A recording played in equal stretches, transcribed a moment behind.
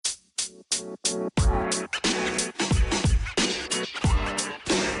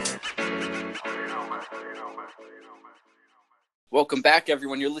Welcome back,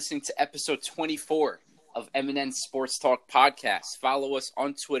 everyone. You're listening to episode 24 of MNN Sports Talk Podcast. Follow us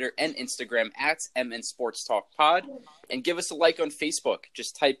on Twitter and Instagram at MN Sports Talk Pod, and give us a like on Facebook.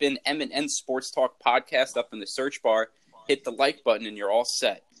 Just type in MNN Sports Talk Podcast up in the search bar, hit the like button, and you're all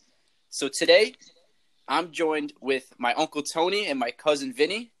set. So today, I'm joined with my Uncle Tony and my cousin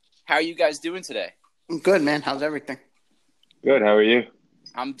Vinny. How are you guys doing today? I'm good, man. How's everything? Good. How are you?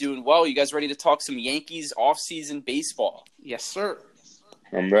 I'm doing well. You guys ready to talk some Yankees off-season baseball? Yes, sir.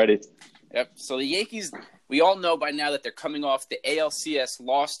 I'm ready. Yep. So the Yankees, we all know by now that they're coming off the ALCS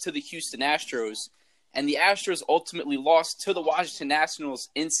loss to the Houston Astros, and the Astros ultimately lost to the Washington Nationals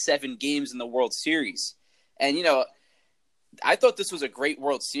in 7 games in the World Series. And, you know, I thought this was a great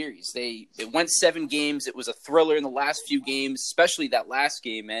World Series. It went 7 games. It was a thriller in the last few games, especially that last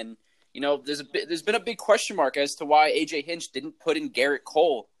game. And, you know, there's been a big question mark as to why A.J. Hinch didn't put in Garrett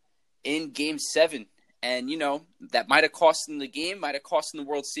Cole in Game 7. And, you know, that might have cost them the game, might have cost them the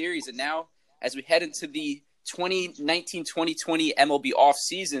World Series. And now, as we head into the 2019-2020 MLB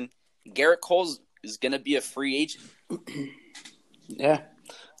offseason, Garrett Cole is going to be a free agent. Yeah.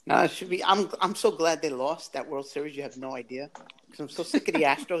 No, it should be. I'm so glad they lost that World Series. You have no idea. Because I'm so sick of the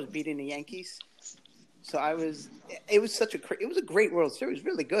Astros beating the Yankees. So it was a great World Series,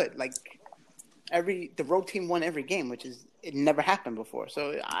 really good. Like the road team won every game, it never happened before.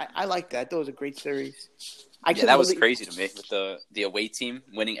 So I liked that. I thought it was a great series. That was crazy to me with the away team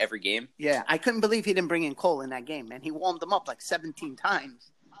winning every game. Yeah, I couldn't believe he didn't bring in Cole in that game, man. He warmed them up like 17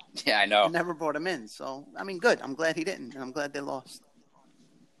 times. Yeah, I know. And never brought him in. So, I mean, good. I'm glad he didn't, and I'm glad they lost.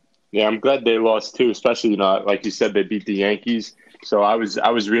 Yeah, I'm glad they lost too, especially, you know, like you said, they beat the Yankees. So I was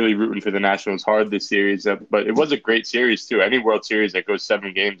really rooting for the Nationals hard this series, but it was a great series too. Any World Series that goes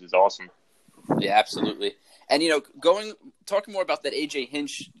 7 games is awesome. Yeah, absolutely. And, you know, talking more about that A.J.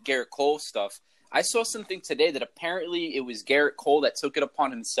 Hinch, Garrett Cole stuff, I saw something today that apparently it was Garrett Cole that took it upon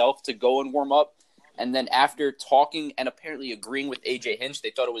himself to go and warm up. And then after talking and apparently agreeing with A.J. Hinch,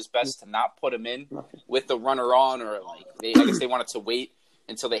 they thought it was best to not put him in with the runner on, or I guess they wanted to wait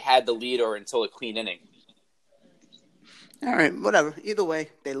until they had the lead or until a clean inning. All right, whatever. Either way,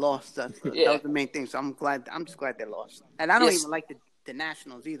 they lost. That was the main thing. So I'm just glad they lost. And I don't even like the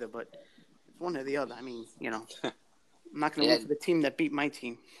Nationals either, but it's one or the other. I mean, you know, I'm not going to root for the team that beat my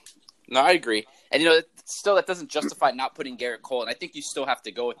team. No, I agree. And, you know, still that doesn't justify not putting Garrett Cole. And I think you still have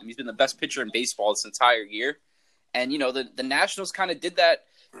to go with him. He's been the best pitcher in baseball this entire year. And, you know, the Nationals kind of did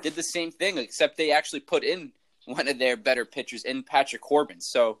the same thing, except they actually put in one of their better pitchers in Patrick Corbin.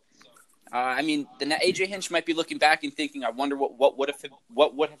 So, I mean, the A.J. Hinch might be looking back and thinking, I wonder what would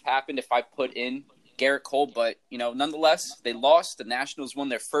have happened if I put in Garrett Cole. But, you know, nonetheless, they lost. The Nationals won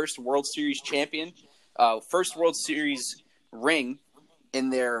their first World Series first World Series ring in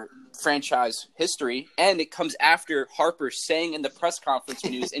their franchise history. And it comes after Harper saying in the press conference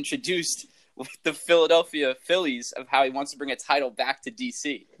when he was introduced with the Philadelphia Phillies of how he wants to bring a title back to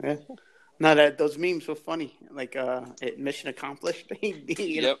D.C. Yeah. No, those memes were funny. Like, mission accomplished.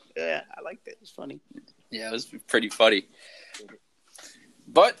 Yep. Yeah, I liked it. It was funny. Yeah, it was pretty funny.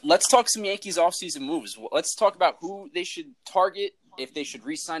 But let's talk some Yankees offseason moves. Let's talk about who they should target, if they should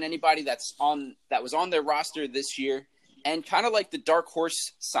re-sign anybody that was on their roster this year, and kind of like the dark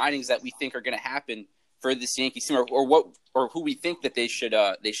horse signings that we think are going to happen for this Yankees team, or who we think that they should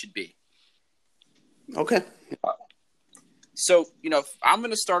be. Okay. So, you know, I'm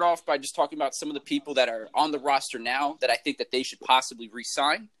going to start off by just talking about some of the people that are on the roster now that I think that they should possibly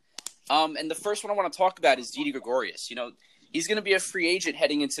re-sign. And the first one I want to talk about is Didi Gregorius. You know, he's going to be a free agent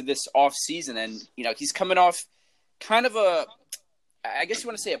heading into this offseason. And, you know, he's coming off kind of I guess you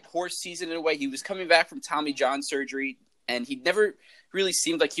want to say a poor season in a way. He was coming back from Tommy John surgery, and he never really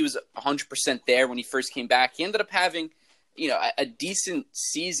seemed like he was 100% there when he first came back. He ended up having, you know, a decent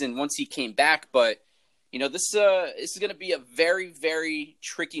season once he came back, but you know, this is going to be a very, very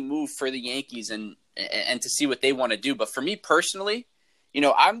tricky move for the Yankees and to see what they want to do. But for me personally, you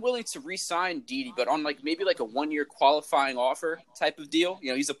know, I'm willing to re-sign Didi, but on maybe a 1-year qualifying offer type of deal. You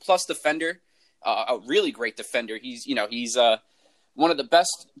know, he's a plus defender, a really great defender. He's one of the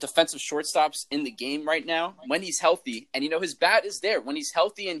best defensive shortstops in the game right now when he's healthy. And, you know, his bat is there. When he's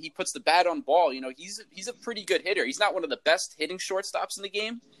healthy and he puts the bat on ball, you know, he's a pretty good hitter. He's not one of the best hitting shortstops in the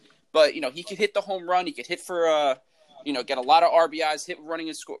game. But, you know, he could hit the home run. He could hit for, get a lot of RBIs, hit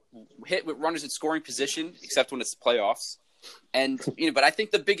with runners in scoring position, except when it's the playoffs. And, you know, but I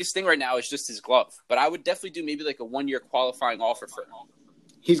think the biggest thing right now is just his glove. But I would definitely do maybe a 1-year qualifying offer for him.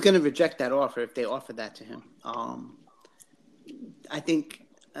 He's going to reject that offer if they offer that to him. I think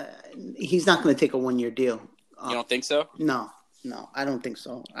he's not going to take a 1-year deal. You don't think so? No, I don't think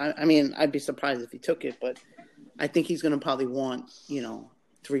so. I mean, I'd be surprised if he took it, but I think he's going to probably want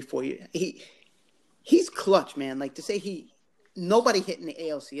 3-4 years. He's clutch, man. Like to say nobody hit in the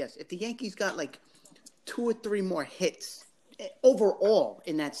ALCS. If the Yankees got like 2 or 3 more hits overall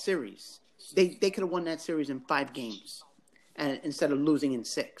in that series, they could have won that series in 5 games, and instead of losing in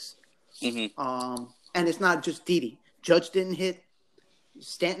 6. Mm-hmm. And it's not just Didi. Judge didn't hit.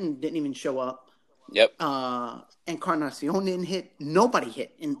 Stanton didn't even show up. Yep. Encarnacion didn't hit. Nobody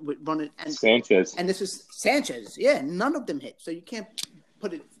hit with running. And Sanchez. And this is Sanchez. Yeah, none of them hit. So you can't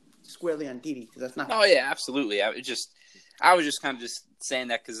put it squarely on Didi because that's not. Oh yeah, absolutely. I was just kind of just saying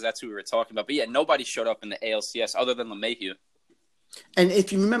that because that's who we were talking about. But yeah, nobody showed up in the ALCS other than LeMahieu. And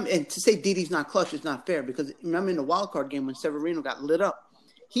if you remember, and to say Didi's not clutch is not fair because remember in the wild card game when Severino got lit up,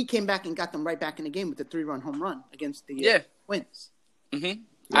 he came back and got them right back in the game with the 3-run home run against the Twins. Mm-hmm.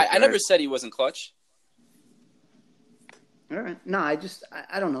 I never said he wasn't clutch. All right. No, I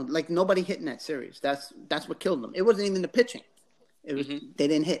don't know. Like nobody hit in that series. That's what killed them. It wasn't even the pitching. It was they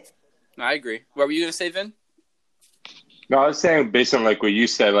didn't hit. No, I agree. What were you going to say, Vin? No, I was saying based on like what you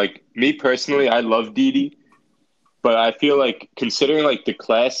said. Like me personally, I love Didi, but I feel like considering like the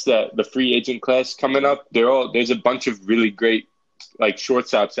class that the free agent class coming up, there's a bunch of really great like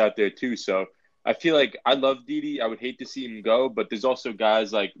shortstops out there too. So I feel like I love Didi. I would hate to see him go, but there's also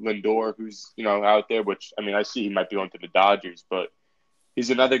guys like Lindor who's out there. Which I mean, I see he might be going to the Dodgers, but he's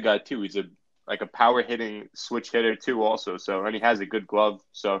another guy too. He's a power hitting switch hitter too, also. So and he has a good glove.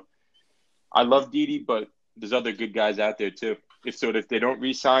 So I love Didi, but there's other good guys out there too. If they don't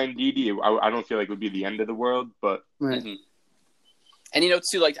re-sign Didi, I don't feel like it would be the end of the world. But right. Mm-hmm. And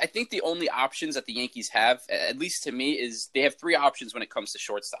too, like I think the only options that the Yankees have, at least to me, is they have 3 options when it comes to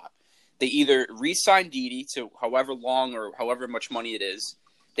shortstop. They either re-sign Didi to however long or however much money it is.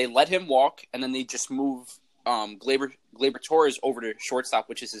 They let him walk, and then they just move Gleyber Torres over to shortstop,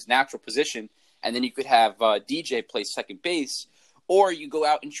 which is his natural position. And then you could have DJ play second base. Or you go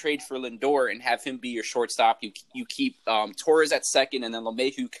out and trade for Lindor and have him be your shortstop. You keep Torres at second, and then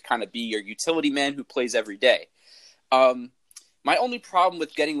LeMahieu could kind of be your utility man who plays every day. My only problem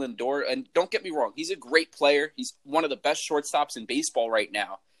with getting Lindor, and don't get me wrong, he's a great player. He's one of the best shortstops in baseball right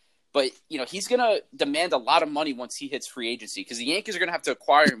now. But, he's going to demand a lot of money once he hits free agency because the Yankees are going to have to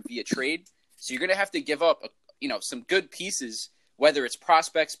acquire him via trade. So you're going to have to give up, some good pieces, whether it's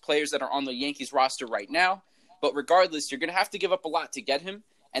prospects, players that are on the Yankees roster right now. But regardless, you're going to have to give up a lot to get him.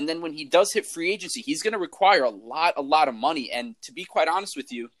 And then when he does hit free agency, he's going to require a lot of money. And to be quite honest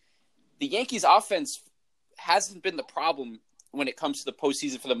with you, the Yankees offense hasn't been the problem when it comes to the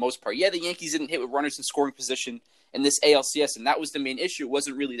postseason for the most part. Yeah, the Yankees didn't hit with runners in scoring position in this ALCS, and that was the main issue. It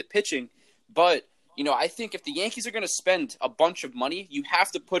wasn't really the pitching. But, I think if the Yankees are going to spend a bunch of money, you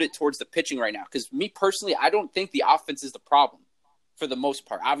have to put it towards the pitching right now. Because me personally, I don't think the offense is the problem for the most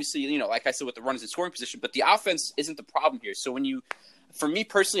part. Obviously, like I said, with the runners in scoring position, but the offense isn't the problem here. So for me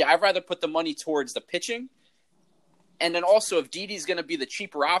personally, I'd rather put the money towards the pitching. And then also if Didi's going to be the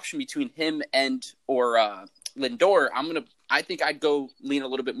cheaper option between him or Lindor, I think I'd go lean a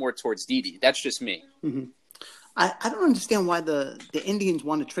little bit more towards Didi. That's just me. Mm-hmm. I don't understand why the Indians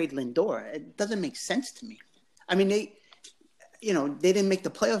want to trade Lindor. It doesn't make sense to me. I mean, they didn't make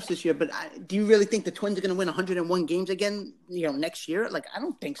the playoffs this year, but do you really think the Twins are going to win 101 games again, next year? Like, I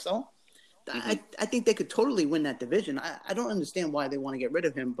don't think so. Mm-hmm. I think they could totally win that division. I don't understand why they want to get rid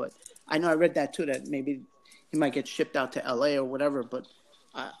of him, but I know I read that too, that maybe he might get shipped out to LA or whatever, but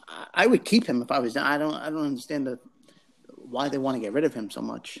I would keep him if I was. I don't understand why they want to get rid of him so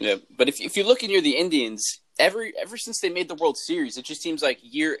much. Yeah, but if you look near the Indians, ever since they made the World Series, it just seems like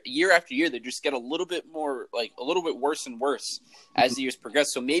year after year they just get a little bit worse and worse as the years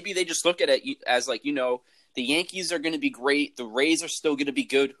progress. So maybe they just look at it as like, the Yankees are going to be great, the Rays are still going to be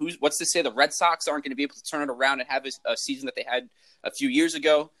good. What's to say the Red Sox aren't going to be able to turn it around and have a season that they had a few years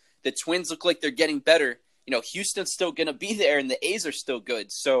ago? The Twins look like they're getting better. Houston's still going to be there, and the A's are still good.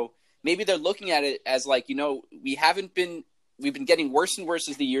 So maybe they're looking at it as like, we've been getting worse and worse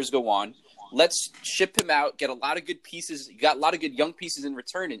as the years go on. Let's ship him out, get a lot of good pieces. You got a lot of good young pieces in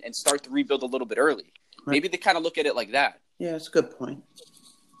return and start to rebuild a little bit early. Right. Maybe they kind of look at it like that. Yeah, that's a good point.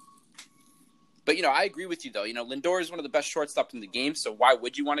 But, I agree with you, though. Lindor is one of the best shortstops in the game, so why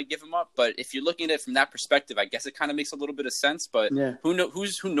would you want to give him up? But if you're looking at it from that perspective, I guess it kind of makes a little bit of sense. But yeah. Who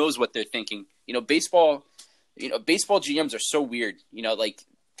knows what they're thinking? Baseball GMs are so weird.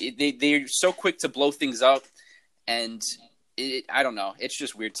 They're so quick to blow things up, and I don't know. It's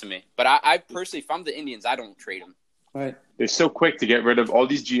just weird to me. But I personally, if I'm the Indians, I don't trade him. Right. They're so quick to get rid of all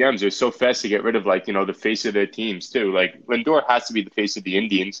these GMs. They're so fast to get rid of, like, the face of their teams too. Like Lindor has to be the face of the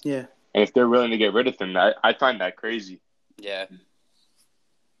Indians, Yeah. and if they're willing to get rid of him, I find that crazy. Yeah.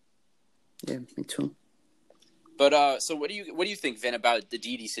 Yeah, me too. But so what do you think, Vin, about the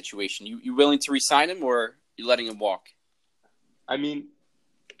Didi situation? You willing to re-sign him, or you letting him walk? I mean,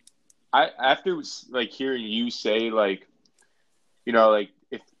 after like hearing you say, like, like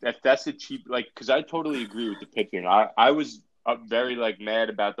if that's a cheap, like, because I totally agree with the pitching. I was very like mad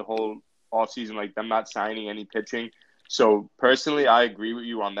about the whole offseason, like them not signing any pitching. So personally, I agree with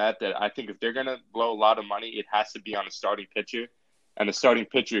you on that. That I think if they're gonna blow a lot of money, it has to be on a starting pitcher, and a starting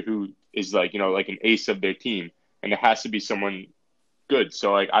pitcher who is like like an ace of their team, and it has to be someone good.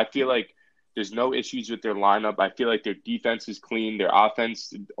 So like I feel like there's no issues with their lineup. I feel like their defense is clean, their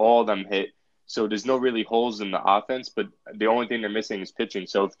offense, all of them hit. So there's no really holes in the offense, but the only thing they're missing is pitching.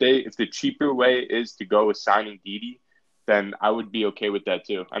 So if the cheaper way is to go with signing Didi, then I would be okay with that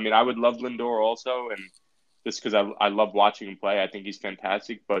too. I mean, I would love Lindor also, and just because I love watching him play, I think he's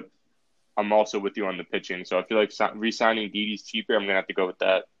fantastic. But I'm also with you on the pitching. So I feel like re-signing Didi's cheaper. I'm gonna have to go with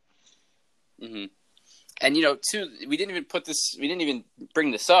that. Mm-hmm. And too, we didn't even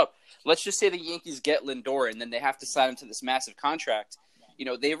bring this up. Let's just say the Yankees get Lindor, and then they have to sign him to this massive contract.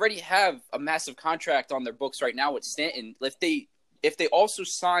 They already have a massive contract on their books right now with Stanton. If they also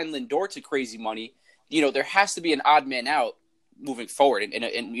sign Lindor to crazy money, there has to be an odd man out moving forward. In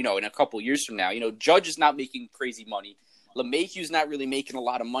a couple of years from now, Judge is not making crazy money. LeMahieu's not really making a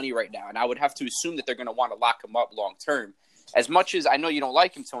lot of money right now, and I would have to assume that they're going to want to lock him up long term. As much as I know you don't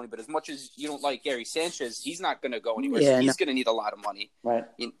like him, Tony, but as much as you don't like Gary Sanchez, he's not going to go anywhere. Yeah, so he's going to need a lot of money. Right.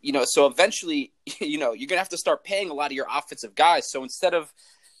 So eventually, you're going to have to start paying a lot of your offensive guys. So instead of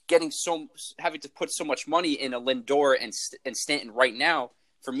having to put so much money in a Lindor and Stanton right now,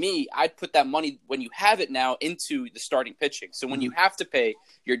 for me, I'd put that money when you have it now into the starting pitching. So when you have to pay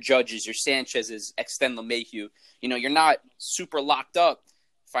your Judges, your Sanchez's, extend LeMahieu, you're not super locked up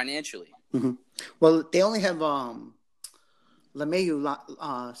financially. Mm-hmm. Well, they only have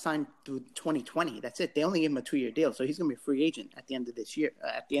LeMahieu signed through 2020. That's it. They only gave him a 2-year deal, so he's going to be a free agent at the end of this year,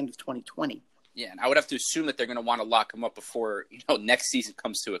 at the end of 2020. Yeah, and I would have to assume that they're going to want to lock him up before next season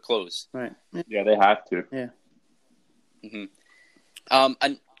comes to a close. Right. Yeah, they have to. Yeah. Mm-hmm.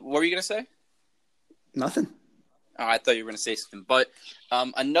 And what were you going to say? Nothing. Oh, I thought you were going to say something. But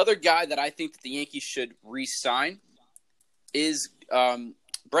another guy that I think that the Yankees should re-sign is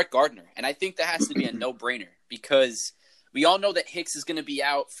Brett Gardner, and I think that has to be a no-brainer because we all know that Hicks is going to be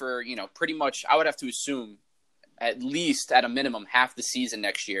out for, pretty much, I would have to assume, at least at a minimum, half the season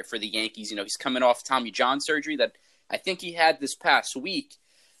next year for the Yankees. He's coming off Tommy John surgery that I think he had this past week.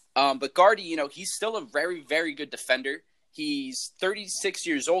 But Gardy, he's still a very, very good defender. He's 36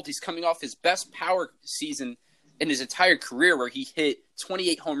 years old. He's coming off his best power season in his entire career where he hit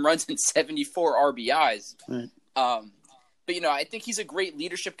 28 home runs and 74 RBIs. Right. But, I think he's a great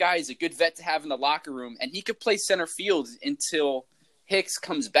leadership guy. He's a good vet to have in the locker room. And he could play center field until Hicks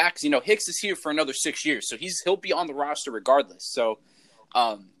comes back. Because, Hicks is here for another 6 years. So he'll be on the roster regardless. So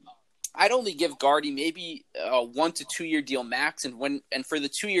I'd only give Gardy maybe a 1 to 2 year deal max. And for the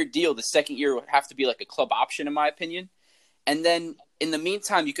 2 year deal, the second year would have to be like a club option, in my opinion. And then in the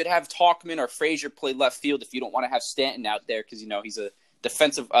meantime, you could have Tauchman or Frazier play left field if you don't want to have Stanton out there because, he's a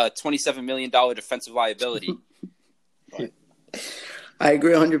defensive $27 million defensive liability. But I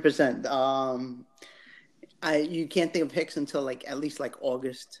agree 100%. You can't think of Hicks until at least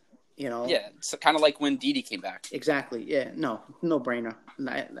August. Yeah, it's kind of like when Didi came back. Exactly. Yeah. No brainer.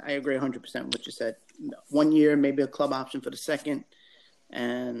 I agree 100% with what you said. 1 year, maybe a club option for the second,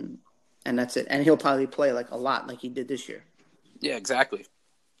 and that's it. And he'll probably play a lot like he did this year. Yeah, exactly.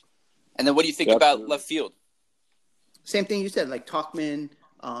 And then what do you think about left field? Same thing you said, Tauchman,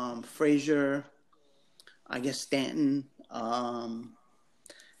 Frazier, I guess Stanton.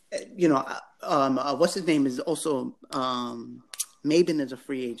 What's his name is also Maben is a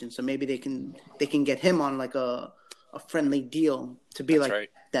free agent, so maybe they can get him on a friendly deal to be right.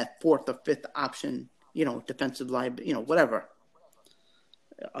 that fourth or fifth option, defensive liability, whatever.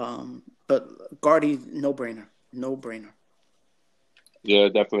 But Gardy, no brainer. Yeah,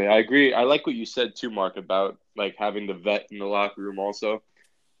 definitely. I agree. I like what you said too, Mark, about having the vet in the locker room also.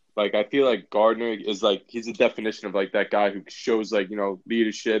 I feel like Gardner is he's a definition of that guy who shows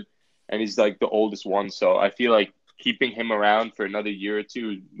leadership, and he's the oldest one. So I feel like keeping him around for another year or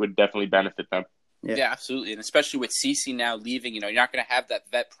two would definitely benefit them. Yeah, absolutely. And especially with CeCe now leaving, you're not going to have that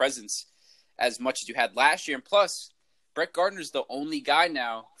vet presence as much as you had last year. And plus, Brett Gardner's the only guy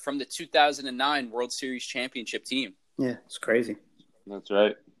now from the 2009 World Series championship team. Yeah, it's crazy. That's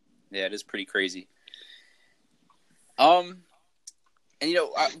right. Yeah, it is pretty crazy. And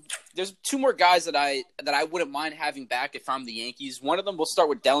there's two more guys that I wouldn't mind having back if I'm the Yankees. One of them, we'll start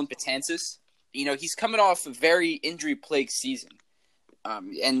with Dellin Betances. He's coming off a very injury-plagued season,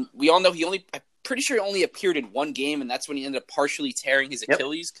 and we all know I'm pretty sure he only appeared in one game, and that's when he ended up partially tearing his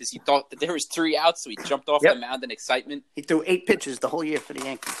Achilles because he thought that there was 3 outs, so he jumped off the mound in excitement. He threw 8 pitches the whole year for the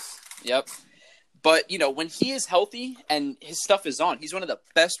Yankees. Yep. But, when he is healthy and his stuff is on, he's one of the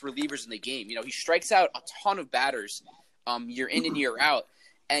best relievers in the game. He strikes out a ton of batters year in and year out.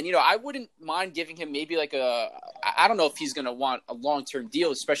 And, I wouldn't mind giving him maybe I don't know if he's going to want a long-term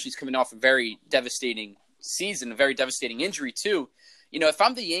deal, especially he's coming off a very devastating season, a very devastating injury too. If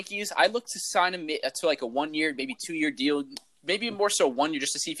I'm the Yankees, I look to sign him to a 1-year, maybe 2-year deal, maybe more so 1 year,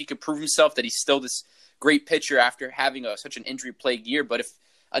 just to see if he can prove himself that he's still this great pitcher after having such an injury-plagued year. But if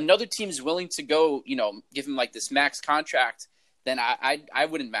another team is willing to go, give him this max contract, then I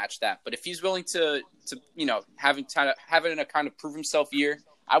wouldn't match that. But if he's willing to having a kind of prove himself year,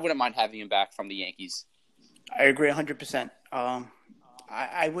 I wouldn't mind having him back from the Yankees. I agree 100%.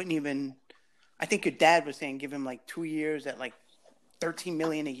 I wouldn't even. I think your dad was saying give him 2 years at $13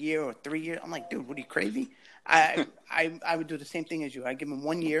 million a year or 3 years. I'm like, dude, what are you, crazy? I would do the same thing as you. I give him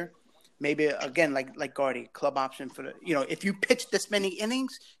 1 year, maybe again like Guardy, club option for the. If you pitch this many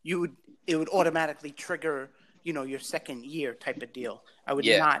innings, it would automatically trigger your second year type of deal. I would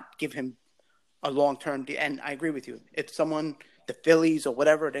not give him a long term deal. And I agree with you. If someone, the Phillies or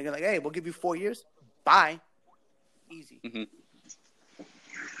whatever, they're like, hey, we'll give you 4 years. Bye. Easy. Mm-hmm.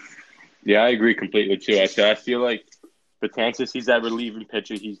 Yeah, I agree completely too. I feel like Betances, he's that relieving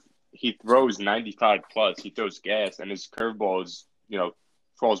pitcher. He throws 95 plus. He throws gas, and his curveball is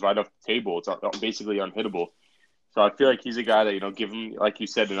falls right off the table. It's basically unhittable. So I feel like he's a guy that give him, like you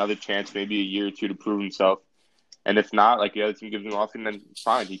said, another chance, maybe a year or two to prove himself. And if not, the other team gives him off, and then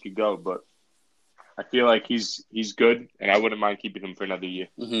fine, he could go. But I feel like he's good, and I wouldn't mind keeping him for another year.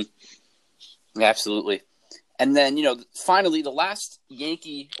 Mm-hmm. Absolutely. And then, finally, the last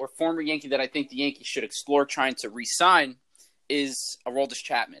Yankee or former Yankee that I think the Yankees should explore trying to re-sign is Aroldis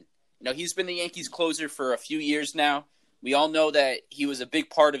Chapman. He's been the Yankees closer for a few years now. We all know that he was a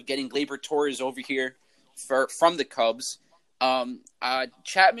big part of getting Gleyber Torres over here from the Cubs.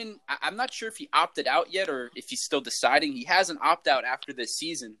 Chapman, I'm not sure if he opted out yet or if he's still deciding. He hasn't opted out after this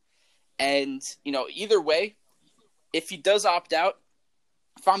season. And, either way, if he does opt out,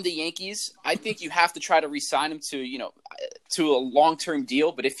 if I'm the Yankees, I think you have to try to re-sign him to a long-term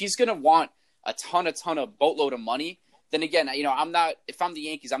deal. But if he's going to want a ton of boatload of money, then again, I'm not. If I'm the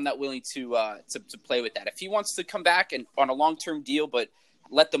Yankees, I'm not willing to play with that. If he wants to come back and on a long-term deal, but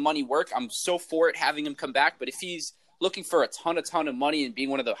let the money work, I'm so for it having him come back. But if he's looking for a ton of money and being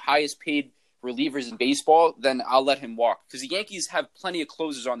one of the highest-paid relievers in baseball, then I'll let him walk. Because the Yankees have plenty of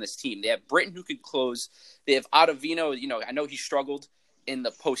closers on this team. They have Britton who could close. They have Ottavino. I know he struggled in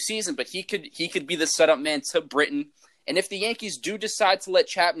the postseason, but he could be the setup man to Britton. And if the Yankees do decide to let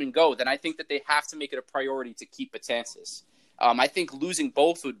Chapman go, then I think that they have to make it a priority to keep Betances. I think losing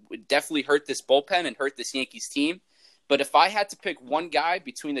both would definitely hurt this bullpen and hurt this Yankees team. But if I had to pick one guy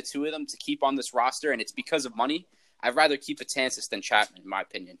between the two of them to keep on this roster, and it's because of money, I'd rather keep Betances than Chapman, in my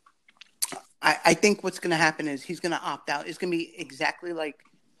opinion. I think what's going to happen is he's going to opt out. It's going to be exactly like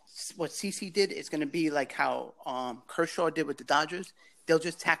what CeCe did. It's going to be like how Kershaw did with the Dodgers. They'll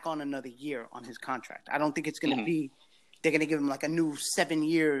just tack on another year on his contract. I don't think it's going to be – they're going to give him a new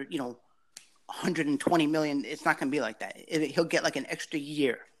 7-year, $120 million. It's not going to be like that. He'll get an extra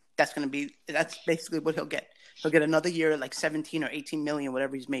year. That's basically what he'll get. He'll get another year, 17 or 18 million,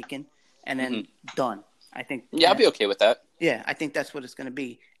 whatever he's making, and then done. I think. Yeah, I'll be okay with that. Yeah, I think that's what it's going to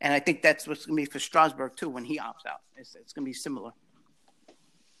be, and I think that's what's going to be for Strasburg too when he opts out. It's going to be similar.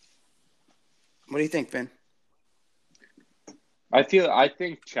 What do you think, Vin? I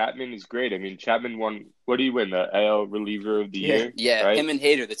think Chapman is great. I mean, Chapman won. What do you win? The AL reliever of the year. Yeah, right? Him and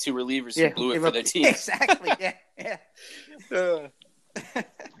Hader, the two relievers who blew it for their team. Exactly. Yeah.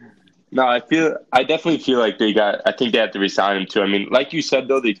 No, I definitely feel like I think they have to resign him too. I mean, like you said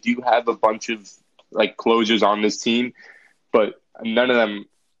though, they do have a bunch of closers on this team, but none of them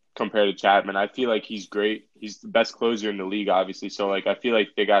compare to Chapman. I feel like he's great. He's the best closer in the league, obviously. So I feel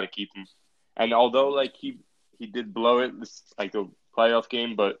like they got to keep him. And although he did blow it the playoff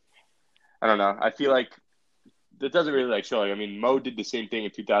game, but I don't know. I feel like that doesn't really show. I mean, Mo did the same thing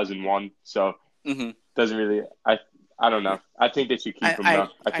in 2001, so doesn't really. I don't know. I think they should keep him. I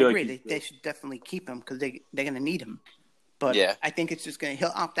agree. They should definitely keep him because they're going to need him. But I think it's just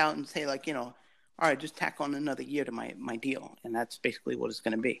he'll opt out and say all right, just tack on another year to my deal, and that's basically what it's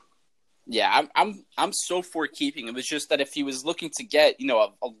going to be. Yeah, I'm so for keeping him. It's just that if he was looking to get a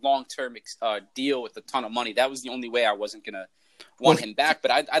long term deal with a ton of money, that was the only way I wasn't gonna Well, want him back.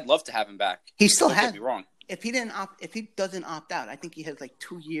 But I'd love to have him back. he still Don't get has. me wrong. If he doesn't opt out, I think he has like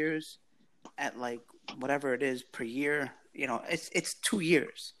 2 years at like whatever it is per year. It's 2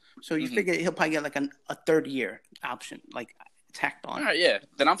 years. So you figure he'll probably get like a third year option, like tacked on. All right, yeah,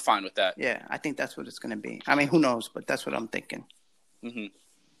 then I'm fine with that. Yeah, I think that's what it's going to be. I mean, who knows? But that's what I'm thinking. Mm-hmm.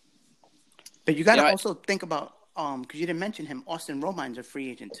 But you got to also think about because you didn't mention him. Austin Romine's a free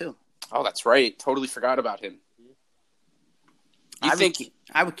agent too. Oh, that's right. Totally forgot about him. I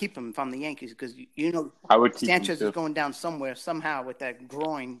would keep him if I'm the Yankees because I would keep Sanchez is going down somewhere somehow with that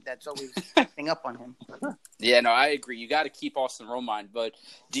groin that's always acting up on him. Yeah, no, I agree. You got to keep Austin Romine, but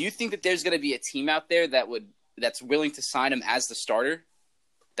do you think that there's going to be a team out there that's willing to sign him as the starter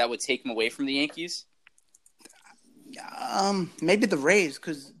that would take him away from the Yankees? Maybe the Rays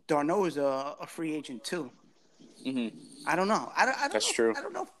because d'Arnaud is a free agent too. Mm-hmm. I don't know. That's true. I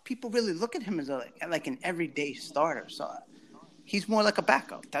don't know if people really look at him as like an everyday starter. So he's more like a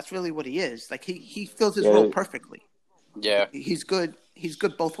backup. That's really what he is. Like he fills his role perfectly. Yeah, he's good. He's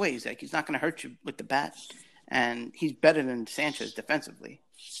good both ways. Like he's not going to hurt you with the bat, and he's better than Sanchez defensively.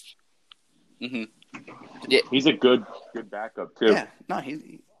 Mm-hmm. Yeah, he's a good backup too. Yeah, no,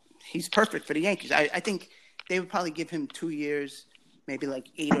 he's perfect for the Yankees. I think they would probably give him 2 years, maybe like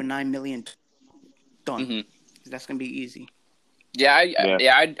 $8 or $9 million. Done. Mm-hmm. That's going to be easy. Yeah,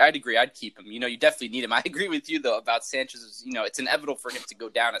 I'd agree. I'd keep him. You definitely need him. I agree with you though about Sanchez. It's inevitable for him to go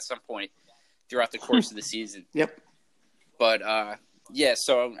down at some point throughout the course of the season. Yep. But yeah,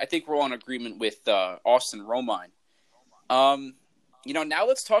 so I think we're all in agreement with Austin Romine. Now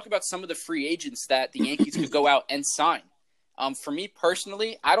let's talk about some of the free agents that the Yankees could go out and sign. For me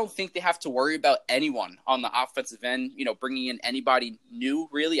personally, I don't think they have to worry about anyone on the offensive end. Bringing in anybody new.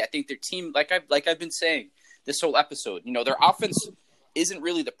 Really, I think their team, like I've been saying this whole episode, their offense isn't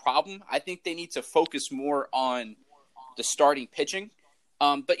really the problem. I think they need to focus more on the starting pitching.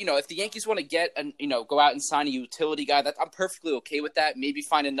 But if the Yankees want to get go out and sign a utility guy, I'm perfectly okay with that. Maybe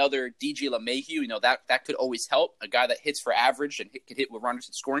find another DJ LeMahieu. That could always help. A guy that hits for average and can hit with runners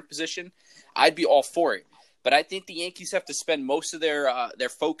in scoring position. I'd be all for it. But I think the Yankees have to spend most of their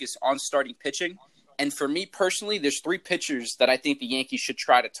focus on starting pitching. And for me personally, there's 3 pitchers that I think the Yankees should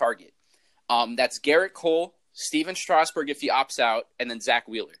try to target. That's Garrett Cole, Steven Strasburg if he opts out, and then Zach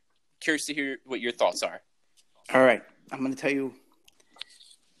Wheeler. Curious to hear what your thoughts are. All right, I'm going to tell you.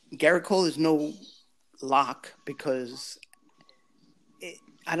 Garrett Cole is no lock because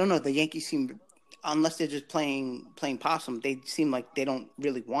I don't know. The Yankees seem, unless they're just playing possum, they seem like they don't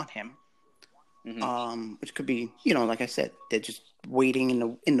really want him. Mm-hmm. Which could be, like I said, they're just waiting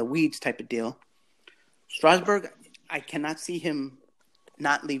in the weeds type of deal. Strasburg, I cannot see him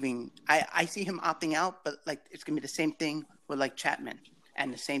not leaving. I see him opting out, but like it's gonna be the same thing with like Chapman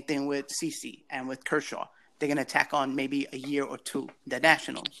and the same thing with CeCe and with Kershaw. They're going to tack on maybe a year or two, the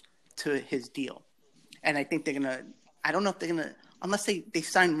Nationals, to his deal. And I think they're going to – I don't know if they're going to – unless they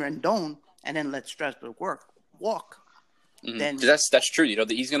sign Rendon and then let Strasburg walk. Mm-hmm. Then that's true.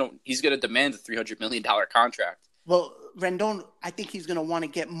 He's gonna demand a $300 million contract. Well, Rendon, I think he's going to want to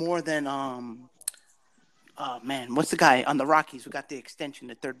get more than what's the guy on the Rockies who got the extension,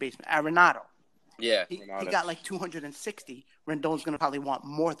 the third baseman? Arenado. Yeah. He got like 260. Rendon's going to probably want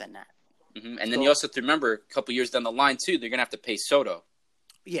more than that. Mm-hmm. And then you also have to remember, a couple years down the line, too, they're going to have to pay Soto.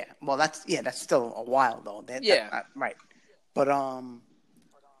 Yeah, well, that's still a while, though. Right. But I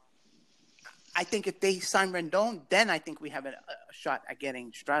think if they sign Rendon, then I think we have a shot at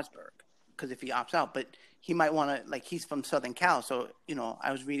getting Strasburg, because if he opts out. But he might want to, like, he's from Southern Cal, so,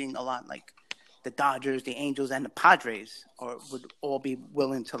 I was reading a lot, like, the Dodgers, the Angels, and the Padres would all be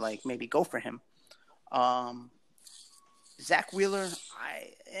willing to, like, maybe go for him. Zach Wheeler,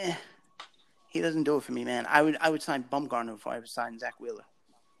 he doesn't do it for me, man. I would sign Bumgarner before I would sign Zach Wheeler.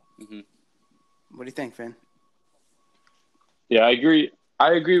 Mm-hmm. What do you think, Finn? Yeah, I agree.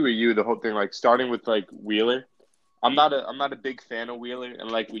 I agree with you. The whole thing, like starting with like Wheeler, I'm not a big fan of Wheeler,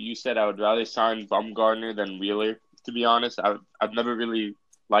 and like what you said, I would rather sign Bumgarner than Wheeler. To be honest, I've never really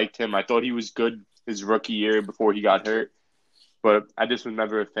liked him. I thought he was good his rookie year before he got hurt, but I just was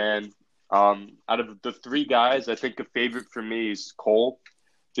never a fan. Out of the 3 guys, I think a favorite for me is Cole,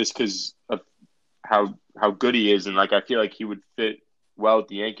 just because of how good he is, and like I feel like he would fit well with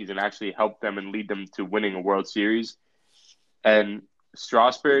the Yankees and actually help them and lead them to winning a World Series. And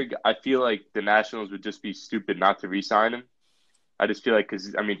Strasburg, I feel like the Nationals would just be stupid not to re-sign him. I just feel like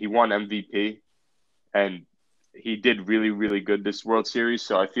because he won MVP and he did really, really good this World Series.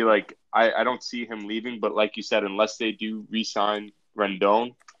 So I feel like I don't see him leaving. But like you said, unless they do re-sign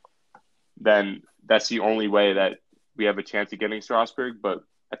Rendon, then that's the only way that we have a chance of getting Strasburg. But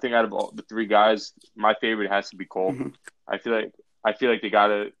I think out of all the three guys, my favorite has to be Cole. Mm-hmm. I feel like they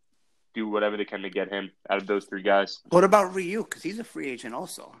gotta do whatever they can to get him out of those three guys. What about Ryu? Because he's a free agent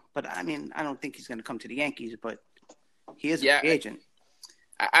also. But I mean, I don't think he's going to come to the Yankees, but he is a free agent.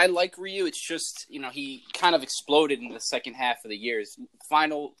 I like Ryu. It's just, he kind of exploded in the second half of the year. His I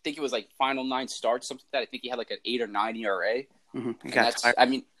think it was like final 9 starts, something like that. I think he had like an 8 or 9 ERA. Mm-hmm.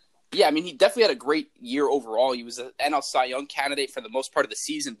 He definitely had a great year overall. He was an NL Cy Young candidate for the most part of the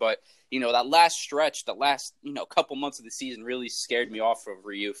season, but that last stretch, the last couple months of the season really scared me off of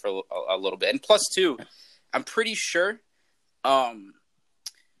Ryu for a little bit. And plus, too, I'm pretty sure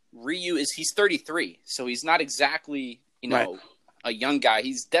Ryu he's 33, so he's not exactly right. a young guy.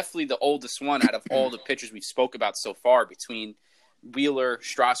 He's definitely the oldest one out of all the pitchers we've spoke about so far between Wheeler,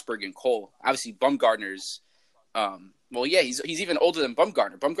 Strasburg, and Cole. Obviously, Bumgarner's. He's even older than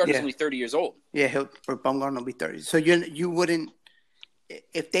Bumgarner. Bumgarner's only 30 years old. Yeah, Bumgarner will be 30. So you wouldn't,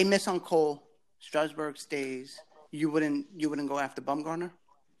 if they miss on Cole, Strasburg stays. You wouldn't go after Bumgarner.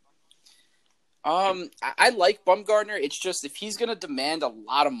 I like Bumgarner. It's just if he's gonna demand a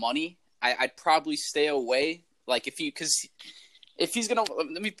lot of money, I'd probably stay away. Like if he's gonna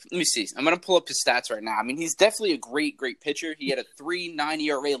let me see. I'm gonna pull up his stats right now. I mean, he's definitely a great pitcher. He had a 3.9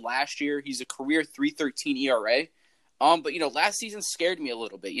 ERA last year. He's a career 3.13 ERA. But last season scared me a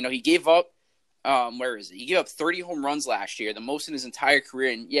little bit. He gave up. Where is it? He gave up 30 home runs last year, the most in his entire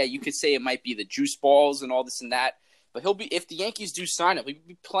career. And yeah, you could say it might be the juice balls and all this and that. But if the Yankees do sign him, he'll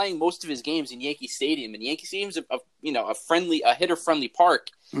be playing most of his games in Yankee Stadium. And Yankee Stadium's a hitter-friendly park.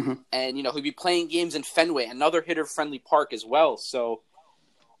 Mm-hmm. And, he'll be playing games in Fenway, another hitter-friendly park as well. So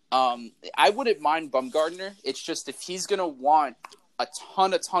I wouldn't mind Bumgarner. It's just if he's going to want a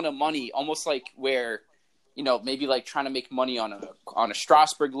ton of money, almost like where, maybe like trying to make money on a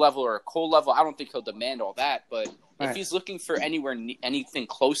Strasburg level or a Cole level, I don't think he'll demand all that. But if he's looking for anything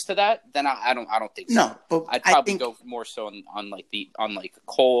close to that, then I don't think so. No, but I'd probably go more so on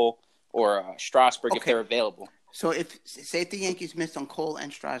Cole or Strasburg if they're available. So if the Yankees missed on Cole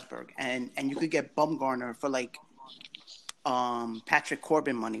and Strasburg, and you could get Bumgarner for like Patrick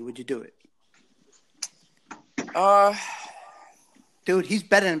Corbin money, would you do it? Dude, he's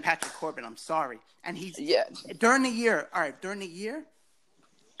better than Patrick Corbin. I'm sorry, and he's during the year. All right, during the year,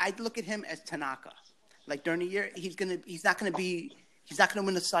 I'd look at him as Tanaka. Like during the year, he's not gonna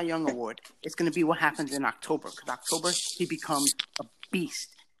win the Cy Young Award. It's gonna be what happens in October, because October he becomes a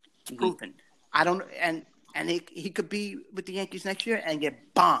beast. It's proven. And he could be with the Yankees next year and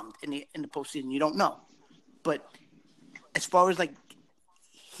get bombed in the postseason. You don't know, but as far as like,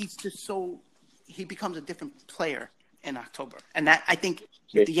 he's just he becomes a different player in October, and that I think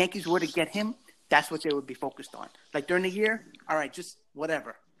if the Yankees were to get him, that's what they would be focused on. Like during the year, all right, just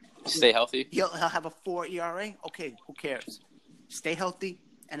whatever. Stay healthy. He'll have a 4 ERA. Okay, who cares? Stay healthy,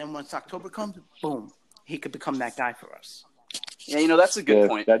 and then once October comes, boom, he could become that guy for us. Yeah, that's a good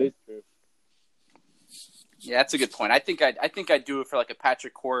point. That is true. Yeah, that's a good point. I think I'd do it for like a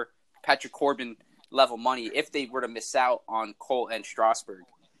Patrick Corbin level money if they were to miss out on Cole and Strasburg.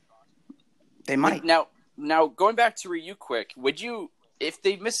 They might. Now going back to Ryu quick, would you, if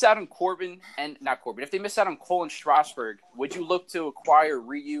they miss out on if they miss out on Cole and Strasburg, would you look to acquire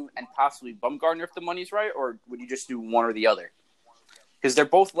Ryu and possibly Bumgarner if the money's right, or would you just do one or the other? Because they're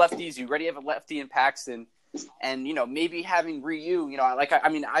both lefties. You already have a lefty in Paxton. And, maybe having Ryu, I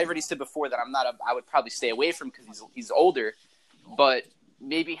already said before that I would probably stay away from him because he's older. But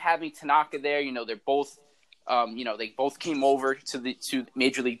maybe having Tanaka there, they're both, they both came over to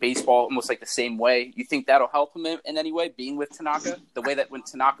Major League Baseball almost like the same way. You think that'll help him in any way, being with Tanaka? The way that when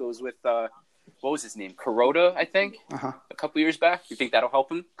Tanaka was with, what was his name? Kuroda, I think, a couple years back. You think that'll help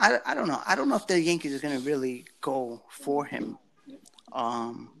him? I don't know. I don't know if the Yankees are going to really go for him.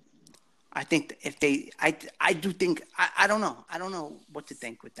 I think if I do think I don't know. I don't know what to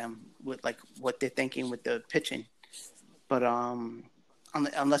think with them, with like what they're thinking with the pitching, but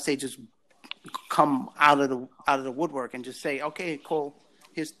unless they just come out of the woodwork and just say, okay, Cole,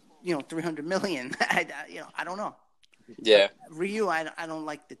 here's $300 million. I don't know. Yeah, but Ryu, I don't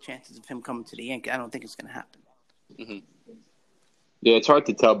like the chances of him coming to the Yankees. I don't think it's going to happen. Mm-hmm. Yeah, it's hard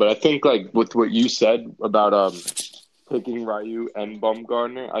to tell, but I think like with what you said about picking Ryu and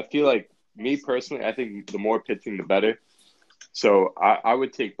Bumgarner, I feel like, me personally, I think the more pitching, the better. So I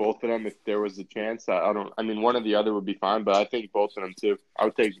would take both of them if there was a chance. One or the other would be fine, but I think both of them too. I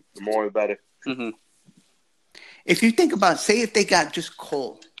would take the more the better. Mm-hmm. If you think about, say if they got just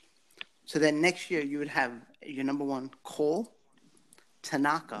Cole, so then next year you would have your number one Cole,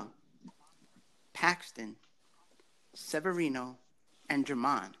 Tanaka, Paxton, Severino, and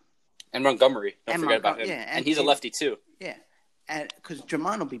Germán. And Montgomery. Don't forget about him. Yeah, and he's a lefty too. Yeah. And because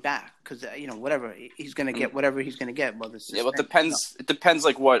Drummond will be back, because whatever he's going to get, whatever he's going to get. Well, it depends. It depends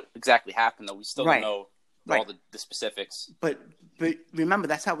like what exactly happened, though. We still don't know all the specifics. But remember,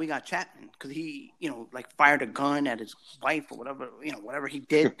 that's how we got Chapman, because he like fired a gun at his wife or whatever whatever he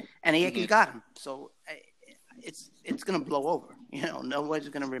did, and the Yankees got him. So it's going to blow over. Nobody's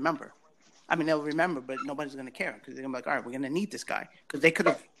going to remember. I mean, they'll remember, but nobody's going to care, because they're going to be like, all right, we're going to need this guy, because they could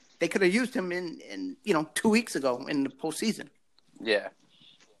have used him in 2 weeks ago in the postseason. Yeah,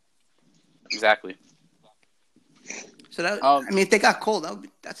 exactly. So that if they got Cole,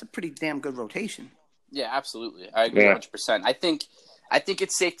 that's a pretty damn good rotation. Yeah, absolutely. I agree 100%. I think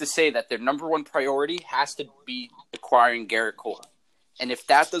it's safe to say that their number one priority has to be acquiring Garrett Cole. And if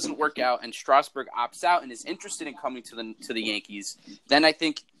that doesn't work out and Strasburg opts out and is interested in coming to the Yankees, then I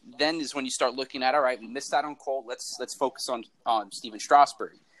think is when you start looking at, all right, we missed out on Cole. Let's focus on Steven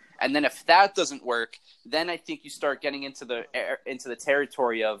Strasburg. And then if that doesn't work, then I think you start getting into the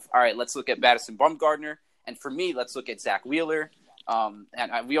territory of, all right, let's look at Madison Bumgarner, and for me, let's look at Zach Wheeler.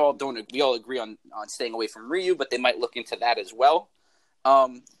 We all agree on staying away from Ryu, but they might look into that as well.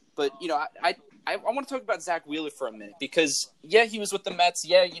 But I want to talk about Zach Wheeler for a minute, because he was with the Mets.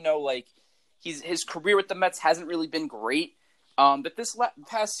 His career with the Mets hasn't really been great. But this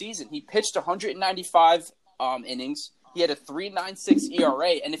past season, he pitched 195 innings. He had a 3.96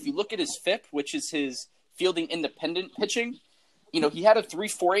 ERA, and if you look at his FIP, which is his fielding independent pitching, he had a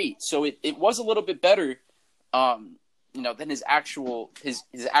 3.48. So it was a little bit better, than his actual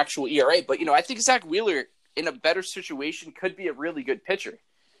ERA. But I think Zach Wheeler in a better situation could be a really good pitcher.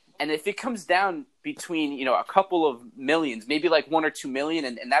 And if it comes down between a couple of millions, maybe like 1 or 2 million,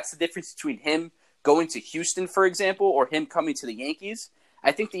 and that's the difference between him going to Houston, for example, or him coming to the Yankees,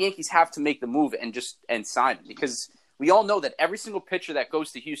 I think the Yankees have to make the move and sign him, because we all know that every single pitcher that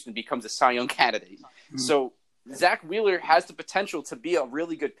goes to Houston becomes a Cy Young candidate. Mm-hmm. So Zach Wheeler has the potential to be a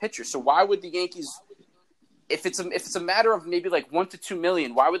really good pitcher. So why would the Yankees, if it's a matter of maybe like 1 to 2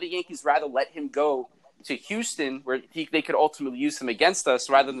 million, why would the Yankees rather let him go to Houston, where they could ultimately use him against us,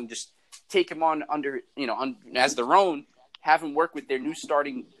 rather than just take him on under as their own, have him work with their new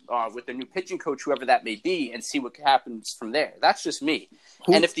with their new pitching coach, whoever that may be, and see what happens from there. That's just me.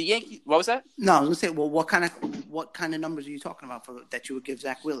 And if the Yankees, what was that? No, I was gonna say, well, what kind of numbers are you talking about that you would give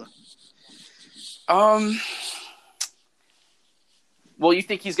Zach Wheeler? Well, you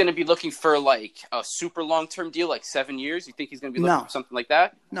think he's going to be looking for like a super long-term deal, like 7 years? You think he's going to be looking for something like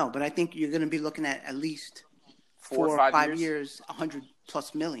that? No, but I think you're going to be looking at least 4 or 5 years, 100+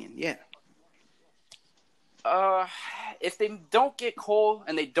 million. Yeah. If they don't get Cole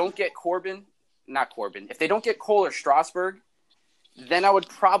and they don't get if they don't get Cole or Strasburg, then I would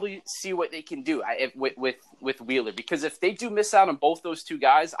probably see what they can do with Wheeler. Because if they do miss out on both those two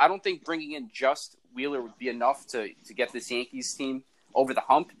guys, I don't think bringing in just Wheeler would be enough to get this Yankees team over the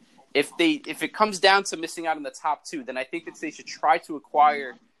hump. If it comes down to missing out on the top two, then I think that they should try to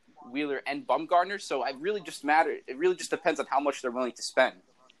acquire Wheeler and Bumgarner. So it really just depends on how much they're willing to spend.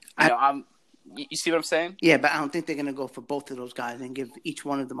 You see what I'm saying? Yeah, but I don't think they're going to go for both of those guys and give each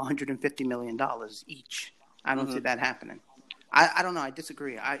one of them $150 million each. I don't see that happening. I don't know. I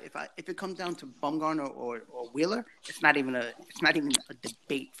disagree. If it comes down to Bumgarner or Wheeler, it's not even a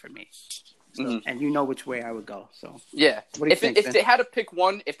debate for me. So, and you know which way I would go. So yeah, if they had to pick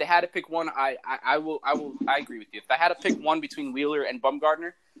one, I agree with you. If I had to pick one between Wheeler and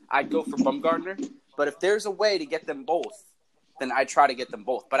Bumgarner, I'd go for Bumgarner. But if there's a way to get them both, then I try to get them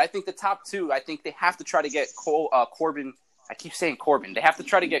both. But I think the top two, I think they have to try to get Corbin. I keep saying Corbin. They have to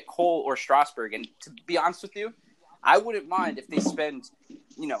try to get Cole or Strasburg. And to be honest with you, I wouldn't mind if they spend,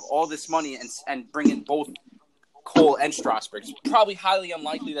 all this money and bring in both Cole and Strasburg. It's probably highly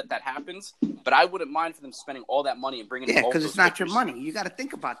unlikely that happens, but I wouldn't mind for them spending all that money and bringing in both. Yeah, because it's not your money. You got to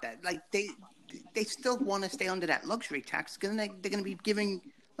think about that. Like they still want to stay under that luxury tax, because they're going to be giving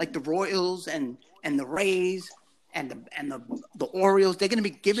like the Royals and the Rays and the Orioles. They're going to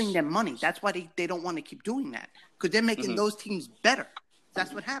be giving them money. That's why they don't want to keep doing that, because they're making those teams better.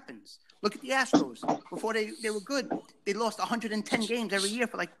 That's what happens. Look at the Astros. Before they were good, they lost 110 games every year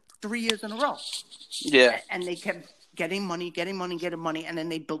for like 3 years in a row. Yeah. And they kept getting money, and then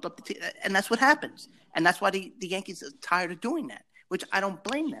they built up the team. And that's what happens. And that's why the Yankees are tired of doing that, which I don't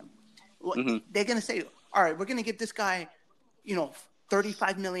blame them. They're going to say, all right, we're going to give this guy,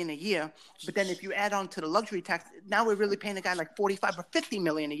 $35 million a year. But then if you add on to the luxury tax, now we're really paying the guy like $45 or $50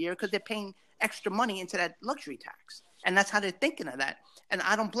 million a year, because they're paying extra money into that luxury tax. And that's how they're thinking of that. And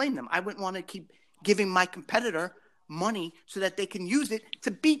I don't blame them. I wouldn't want to keep giving my competitor money so that they can use it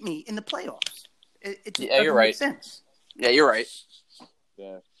to beat me in the playoffs. It you're right. Makes sense. Yeah, you're right.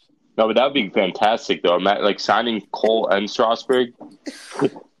 Yeah. No, but that would be fantastic, though. Like signing Cole and Strasburg.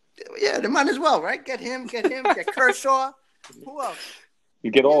 Yeah, they might as well, right? Get him, get Kershaw. Who else?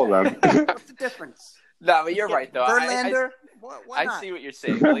 You get all of them. What's the difference? No, but you're right, though. Verlander? Why not? I see what you're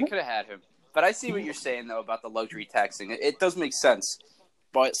saying. Well, they could have had him. But I see what you're saying, though, about the luxury taxing. It does make sense.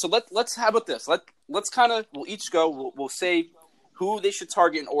 But so let's how about this? Let's kind of we'll each go. We'll say who they should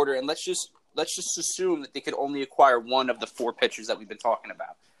target in order, and let's just assume that they could only acquire one of the 4 pitchers that we've been talking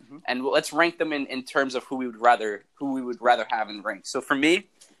about, and let's rank them in terms of who we would rather have in rank. So for me,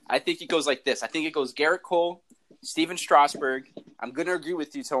 I think it goes like this. I think it goes Garrett Cole, Steven Strasburg. I'm going to agree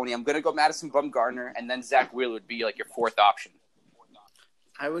with you, Tony. I'm going to go Madison Bumgarner, and then Zach Wheeler would be like your 4th option.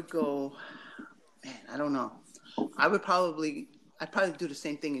 I would go. Man, I don't know. I'd probably do the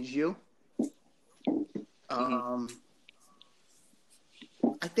same thing as you. I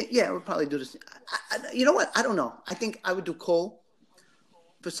think, I would probably do this. You know what? I don't know. I think I would do Cole.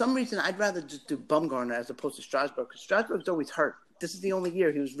 For some reason, I'd rather just do Bumgarner as opposed to Strasburg, because Strasburg's always hurt. This is the only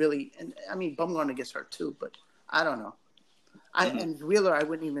year he was really – and I mean, Bumgarner gets hurt too, but I don't know. And Wheeler, I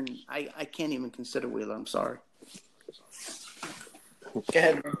wouldn't even – I can't even consider Wheeler. I'm sorry. Go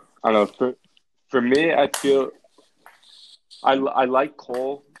ahead, man. I don't know. For me, I feel I like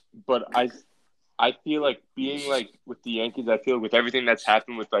Cole, but I feel like being like with the Yankees, I feel with everything that's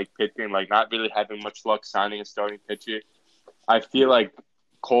happened with like pitching, like not really having much luck signing a starting pitcher, I feel like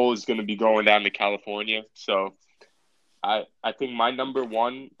Cole is going to be going down to California. So I think my number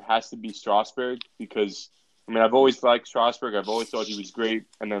 1 has to be Strasburg, because I mean I've always liked Strasburg. I've always thought he was great,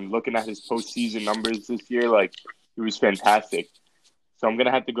 and then looking at his postseason numbers this year, like he was fantastic. So I'm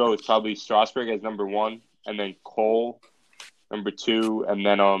gonna have to go with probably Strasburg as number 1, and then Cole number 2, and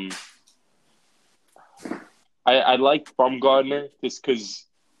then I like Bumgarner just because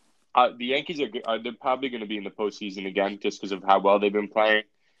the Yankees they're probably going to be in the postseason again just because of how well they've been playing,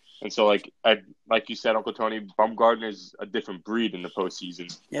 and so like you said, Uncle Tony, Bumgarner is a different breed in the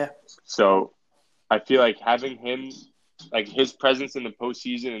postseason. Yeah. So I feel like having him, like his presence in the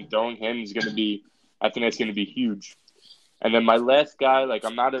postseason and throwing him is going to be, I think that's going to be huge. And then my last guy, like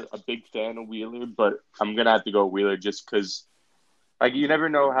I'm not a big fan of Wheeler, but I'm going to have to go Wheeler just because, like, you never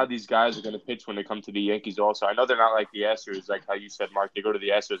know how these guys are going to pitch when they come to the Yankees also. I know they're not like the Astros, like how you said, Mark. They go to the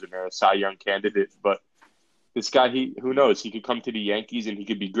Astros and they're a Cy Young candidate. But this guy, who knows? He could come to the Yankees and he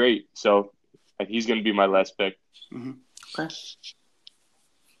could be great. So he's going to be my last pick. Mm-hmm.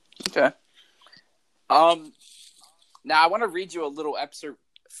 Okay. Now I want to read you a little excerpt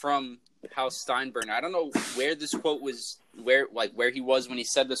from Hal Steinbrenner. I don't know where this quote was, where he was when he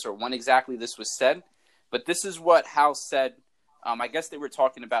said this, or when exactly this was said, but this is what Hal said. I guess they were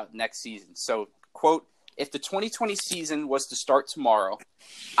talking about next season. So, quote, "If the 2020 season was to start tomorrow,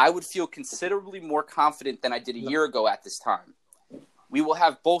 I would feel considerably more confident than I did a year ago at this time. We will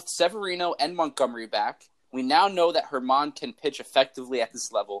have both Severino and Montgomery back. We now know that Herman can pitch effectively at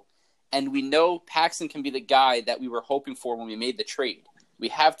this level, and we know Paxton can be the guy that we were hoping for when we made the trade. We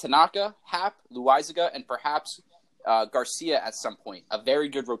have Tanaka, Happ, Loaisiga, and perhaps Garcia at some point. A very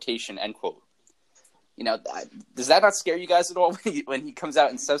good rotation," end quote. You know, does that not scare you guys at all when he comes out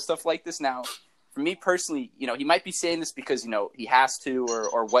and says stuff like this? Now, for me personally, you know, he might be saying this because, you know, he has to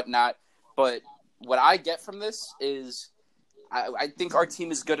or whatnot. But what I get from this is I think our team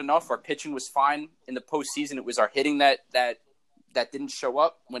is good enough. Our pitching was fine in the postseason. It was our hitting that didn't show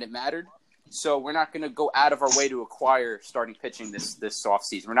up when it mattered. So we're not going to go out of our way to acquire starting pitching this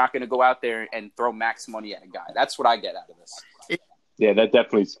offseason. We're not going to go out there and throw max money at a guy. That's what I get out of this. Yeah, that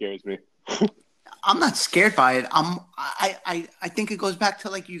definitely scares me. I'm not scared by it. I think it goes back to,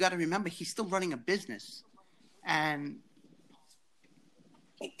 like, you got to remember, he's still running a business. And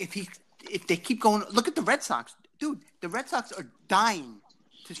if they keep going, look at the Red Sox. Dude, the Red Sox are dying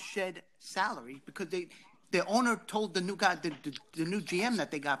to shed salary because the owner told the new guy, the new GM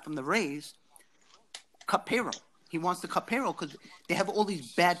that they got from the Rays, cut payroll. He wants to cut payroll because they have all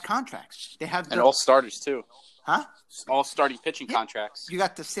these bad contracts. They have all starters too. Huh? All starting pitching contracts. You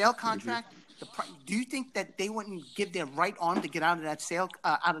got the sale contract. Mm-hmm. Do you think that they wouldn't give their right arm to get out of that sale,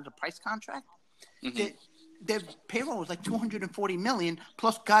 out of the price contract? Mm-hmm. Their payroll was like $240 million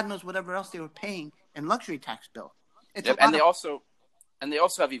plus God knows whatever else they were paying in luxury tax bill. And they also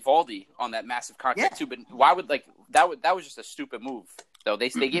have Evaldi on that massive contract too. But why would that was just a stupid move though. They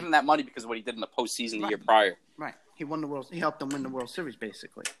gave him that money because of what he did in the postseason the year prior. Right. He won the World. He helped them win the World Series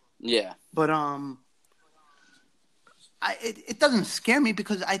basically. Yeah. But it doesn't scare me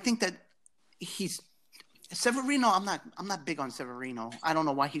because I think that Severino. I'm not big on Severino. I don't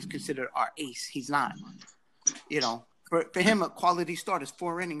know why he's considered our ace. He's not. You know, for him, a quality start is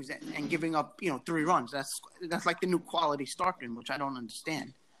 4 innings and giving up 3 runs. That's like the new quality starting, which I don't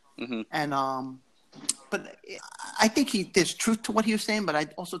understand. Mm-hmm. And but I think there's truth to what he was saying, but I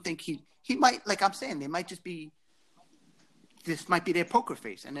also think he might, like I'm saying, this might be their poker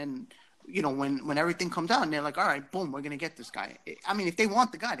face, and then when everything comes out, and they're like, all right, boom, we're gonna get this guy. I mean, if they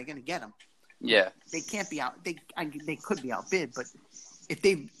want the guy, they're gonna get him. Yeah, they can't be out. They could be outbid, but if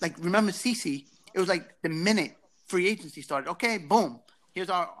they remember CeCe, it was like the minute free agency started. Okay, boom, here's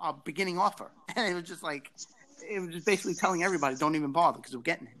our beginning offer, and it was just basically telling everybody, don't even bother because we're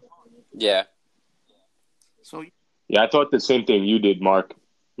getting him. Yeah. So. Yeah, I thought the same thing you did, Mark,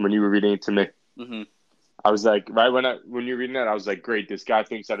 when you were reading it to me. Mm-hmm. I was like, right when you were reading that, I was like, great, this guy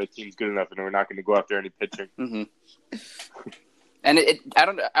thinks that a team's good enough, and we're not going to go after any pitching. Mm-hmm. And I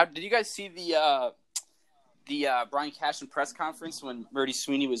don't know. Did you guys see the Brian Cashman press conference when Murdy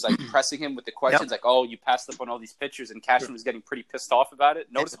Sweeney was pressing him with the questions, Yep. Oh, you passed up on all these pitchers, and Cashman was getting pretty pissed off about it.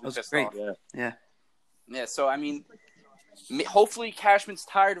 Noticeably pissed off. Yeah. Yeah. So I mean, hopefully Cashman's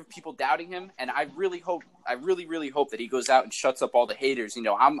tired of people doubting him, and I really hope that he goes out and shuts up all the haters.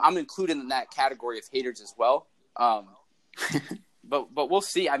 I'm included in that category of haters as well. But we'll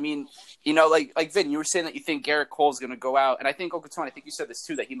see. I mean, like Vin, you were saying that you think Garrett Cole's going to go out, and I think Okatone, I think you said this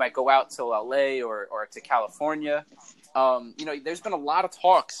too, that he might go out to LA or to California. There's been a lot of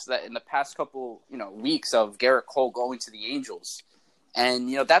talks that in the past couple weeks of Garrett Cole going to the Angels,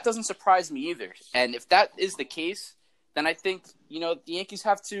 and that doesn't surprise me either. And if that is the case, then I think the Yankees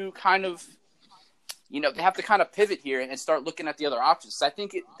have to kind of pivot here and start looking at the other options. So I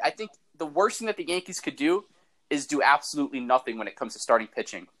think the worst thing that the Yankees could do is do absolutely nothing when it comes to starting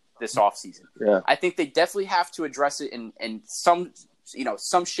pitching this offseason. Yeah. I think they definitely have to address it in some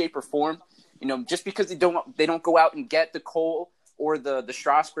shape or form. Just because they don't go out and get the Cole or the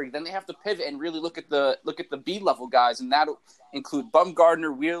Strasburg, then they have to pivot and really look at the B-level guys, and that'll include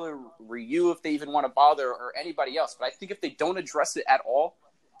Bumgarner, Wheeler, Ryu, if they even want to bother, or anybody else. But I think if they don't address it at all,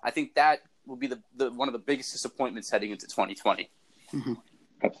 I think that will be the one of the biggest disappointments heading into 2020. Mm-hmm.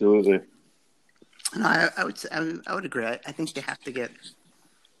 Absolutely. No, I would agree. I think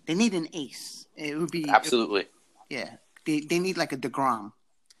they need an ace. It would be absolutely. They need like a DeGrom,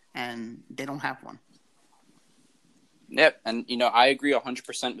 and they don't have one. Yep, and I agree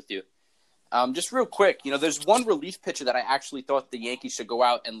 100% with you. Just real quick, there's one relief pitcher that I actually thought the Yankees should go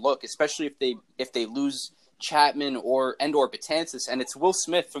out and look, especially if they lose Chapman or Betances, and it's Will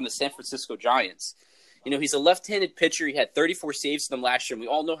Smith from the San Francisco Giants. He's a left-handed pitcher. He had 34 saves for them last year, and we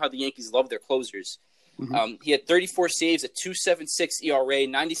all know how the Yankees love their closers. Mm-hmm. He had 34 saves, a 2.76 ERA,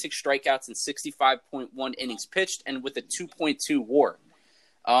 96 strikeouts, and 65.1 innings pitched, and with a 2.2 WAR.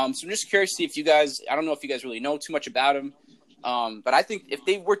 So I'm just curious to see if you guys – I don't know if you guys really know too much about him, but I think if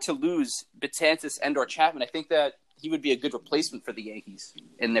they were to lose Betances and or Chapman, I think that he would be a good replacement for the Yankees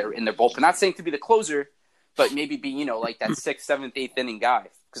in their bullpen. Not saying to be the closer, but maybe be, like that 6th, 7th, 8th inning guy.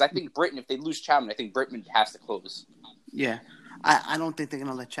 Because I think Britton, if they lose Chapman, I think Britton has to close. Yeah. I don't think they're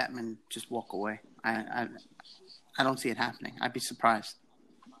going to let Chapman just walk away. I don't see it happening. I'd be surprised.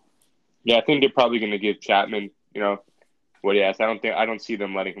 Yeah, I think they're probably going to give Chapman, what he asked. I don't see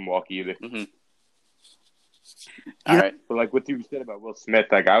them letting him walk either. Mm-hmm. All right. But like what you said about Will Smith,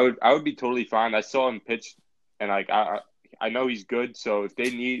 I would be totally fine. I saw him pitch, and I know he's good. So if they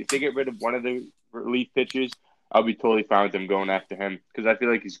get rid of one of the relief pitchers, I'll be totally fine with them going after him because I feel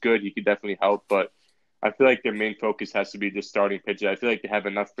like he's good. He could definitely help, but I feel like their main focus has to be just starting pitcher. I feel like they have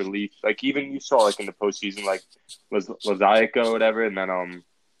enough relief. Like even you saw in the postseason, like Lozaica or whatever, and then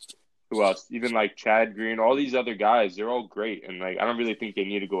who else? Even like Chad Green, all these other guys, they're all great, and I don't really think they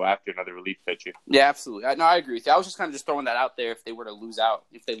need to go after another relief pitcher. Yeah, absolutely. I agree with you. I was just kind of just throwing that out there if they were to lose out,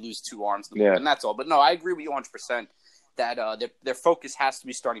 if they lose two arms, and that's all. But no, I agree with you 100% that their focus has to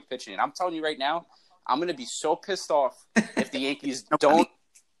be starting pitching. And I'm telling you right now, I'm going to be so pissed off if the Yankees don't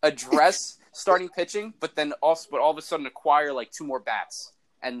address starting pitching, but all of a sudden acquire like two more bats.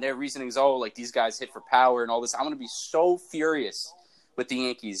 And their reasoning is, these guys hit for power and all this. I'm going to be so furious with the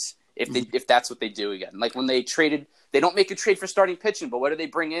Yankees if that's what they do again. Like when they don't make a trade for starting pitching, but what do they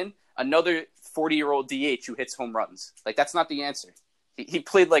bring in? Another 40-year-old DH who hits home runs. Like that's not the answer. He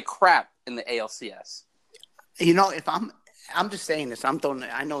played like crap in the ALCS. If I'm just saying this. I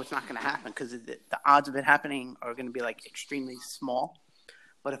know it's not going to happen because the odds of it happening are going to be like extremely small.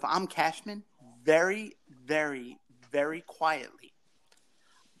 But if I'm Cashman, very, very, very quietly,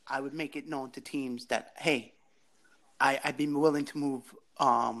 I would make it known to teams that, hey, I'd be willing to move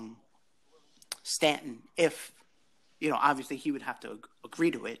Stanton if, obviously he would have to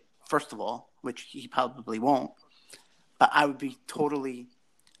agree to it, first of all, which he probably won't. But I would be totally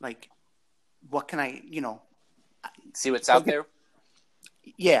like, what can I, see what's out there?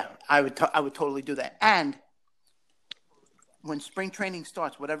 Yeah, I would totally do that. And when spring training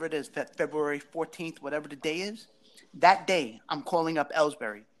starts, whatever it is, February 14th, whatever the day is, that day I'm calling up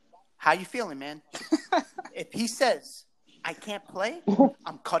Ellsbury. How you feeling, man? If he says I can't play,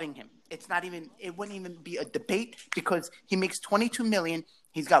 I'm cutting him. It wouldn't even be a debate because he makes $22 million.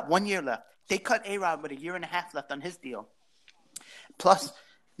 He's got 1 year left. They cut A-Rod with a year and a half left on his deal. Plus,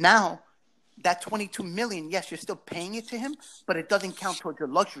 now that $22 million, yes, you're still paying it to him, but it doesn't count towards your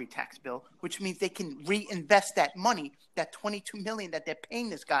luxury tax bill, which means they can reinvest that money, that $22 million that they're paying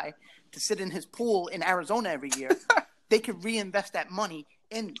this guy to sit in his pool in Arizona every year. They could reinvest that money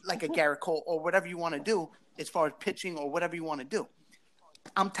in like a Garrett Cole or whatever you want to do as far as pitching or whatever you want to do.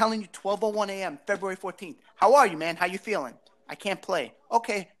 I'm telling you, 12:01 a.m., February 14th. How are you, man? How you feeling? I can't play.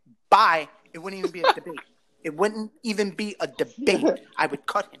 Okay, bye. It wouldn't even be a debate. It wouldn't even be a debate. I would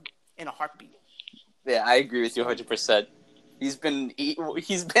cut him in a heartbeat. Yeah, I agree with you 100%. He's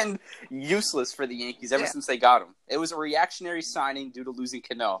been useless for the Yankees ever since they got him. It was a reactionary signing due to losing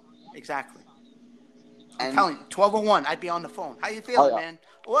Cano. Exactly. I'm telling you, 12:01, I'd be on the phone. How you feeling, man?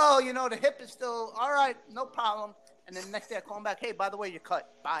 Well, the hip is still all right, no problem. And then the next day I call him back, hey, by the way, you're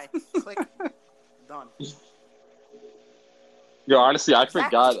cut. Bye. Click. Done. Yo, honestly, I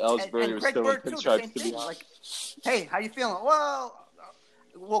forgot Ellsbury was still in Bird, pinstripes, to be honest. Like, hey, how you feeling?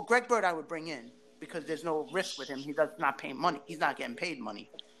 Well, Greg Bird I would bring in because there's no risk with him. He's not paying money. He's not getting paid money.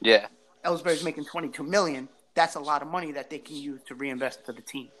 Yeah. Ellsbury's making $22 million. That's a lot of money that they can use to reinvest to the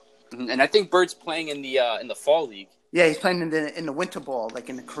team. And I think Bird's playing in the fall league. Yeah, he's playing in the winter ball, like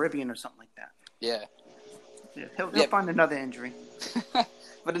in the Caribbean or something like that. Yeah. He'll find another injury.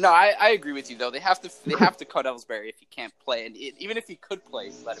 But no, I agree with you though. They have to cut Ellsbury if he can't play, and even if he could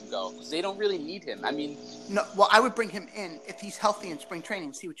play, let him go. They don't really need him. I mean, no. Well, I would bring him in if he's healthy in spring training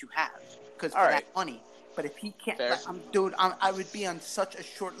and see what you have, because for that money. But if he can't, I would be on such a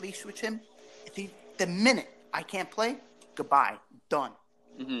short leash with him. The minute I can't play, goodbye, done.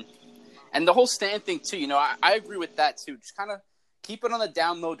 Mm-hmm. And the whole Stan thing too. I agree with that too. Just kind of keep it on the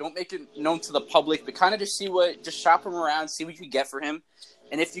down low. Don't make it known to the public, but kind of just shop him around, see what you can get for him.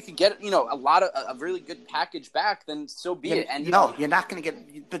 And if you can get, a really good package back, then so be it. And you're not going to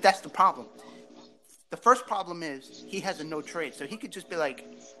get. But that's the problem. The first problem is he has a no trade, so he could just be like,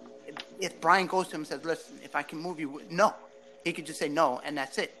 if Brian goes to him and says, "Listen, if I can move you," no, he could just say no, and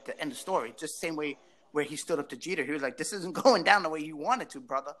that's it. The end of story. Just the same way where he stood up to Jeter, he was like, "This isn't going down the way you want it to,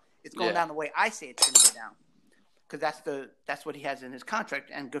 brother. It's going down the way I say it's going to go down." Because that's what he has in his contract,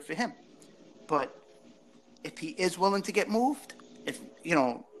 and good for him. But if he is willing to get moved.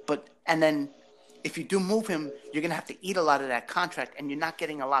 And then if you do move him, you're gonna have to eat a lot of that contract, and you're not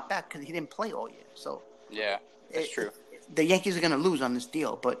getting a lot back because he didn't play all year. So yeah, that's true. The Yankees are gonna lose on this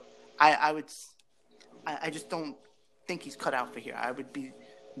deal, but I just don't think he's cut out for here. I would be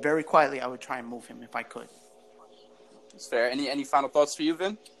very quietly. I would try and move him if I could. That's fair. Any final thoughts for you,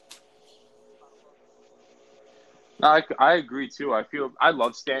 Vin? I agree too. I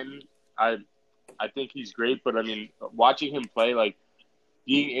love Stanton. I think he's great, but I mean, watching him play, like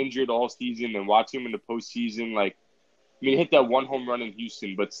being injured all season and watching him in the postseason, like, I mean, he hit that one home run in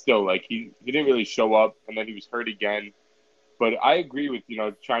Houston, but still, like, he didn't really show up, and then he was hurt again. But I agree with,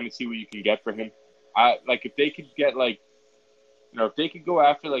 trying to see what you can get for him. If they could get, if they could go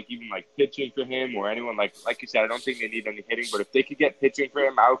after, even, pitching for him or anyone, like you said, I don't think they need any hitting, but if they could get pitching for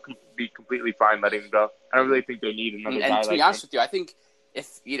him, I would be completely fine letting him go. I don't really think they need another guy. And to be honest with you, I think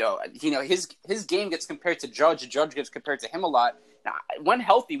if, his game gets compared to Judge, and Judge gets compared to him a lot. Now, when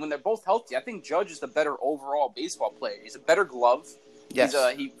they're both healthy, I think Judge is the better overall baseball player. He's a better glove. Yes.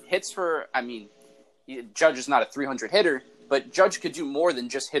 He hits Judge is not a 300 hitter, but Judge could do more than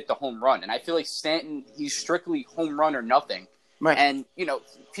just hit the home run. And I feel like Stanton, he's strictly home run or nothing. Right. And,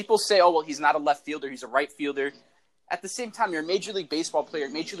 people say, oh, well, he's not a left fielder, he's a right fielder. At the same time, you're a Major League Baseball player,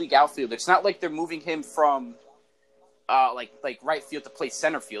 Major League outfielder. It's not like they're moving him from right field to play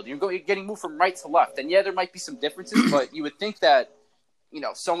center field. You're getting moved from right to left. And yeah, there might be some differences, but you would think that,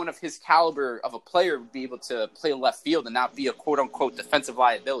 someone of his caliber of a player would be able to play left field and not be a quote unquote defensive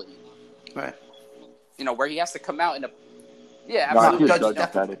liability. Right. Where he has to come out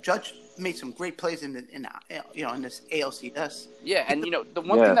absolutely. Judge made some great plays in this ALCS. Yeah, and the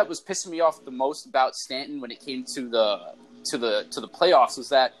one thing that was pissing me off the most about Stanton when it came to the playoffs was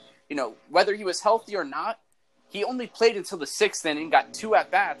that, whether he was healthy or not, he only played until the 6th inning, got 2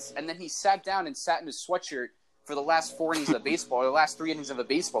 at-bats, and then he sat down and sat in his sweatshirt for the last 4 innings of baseball, or the last 3 innings of a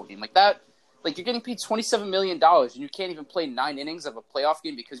baseball game. Like that, you're getting paid $27 million, and you can't even play 9 innings of a playoff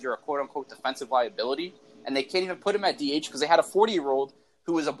game because you're a quote-unquote defensive liability, and they can't even put him at DH because they had a 40-year-old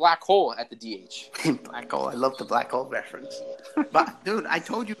who was a black hole at the DH. Black hole. I love the black hole reference. But, dude, I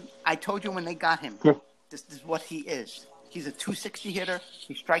told you when they got him, this is what he is. He's a 260 hitter.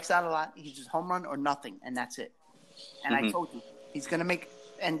 He strikes out a lot. He's just home run or nothing, and that's it. And I told you, he's going to make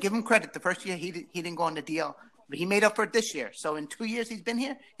 – and give him credit. The first year, he didn't go on the DL. But he made up for it this year. So in 2 years he's been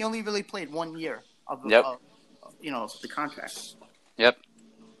here, he only really played 1 year of the contract. Yep.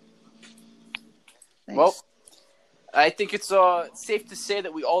 Thanks. Well, I think it's safe to say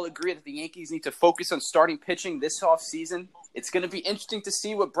that we all agree that the Yankees need to focus on starting pitching this offseason. It's going to be interesting to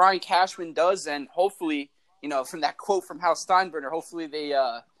see what Brian Cashman does, and hopefully, from that quote from Hal Steinbrenner, hopefully they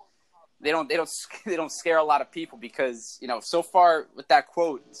don't scare a lot of people because so far with that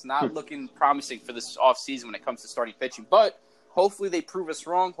quote, it's not looking promising for this offseason when it comes to starting pitching. But hopefully they prove us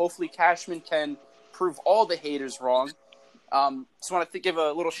wrong. Hopefully Cashman can prove all the haters wrong. Just want to give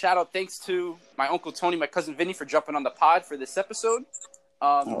a little shout out. Thanks to my Uncle Tony, my cousin Vinny for jumping on the pod for this episode.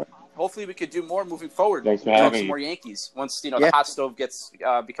 Hopefully we could do more moving forward. Thanks for having me. Some more Yankees once the hot stove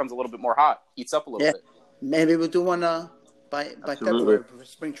becomes a little bit more hot, heats up a little bit. Maybe we'll do one by February for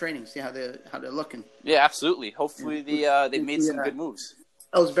spring training. See how they're looking. Yeah, absolutely. Hopefully they made some good moves.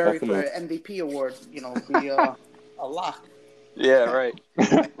 Ellsbury for MVP award. Be a lock. Yeah, right.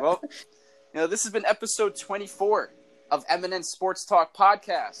 Well, this has been episode 24 of M&N Sports Talk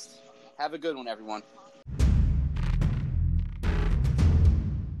Podcast. Have a good one, everyone.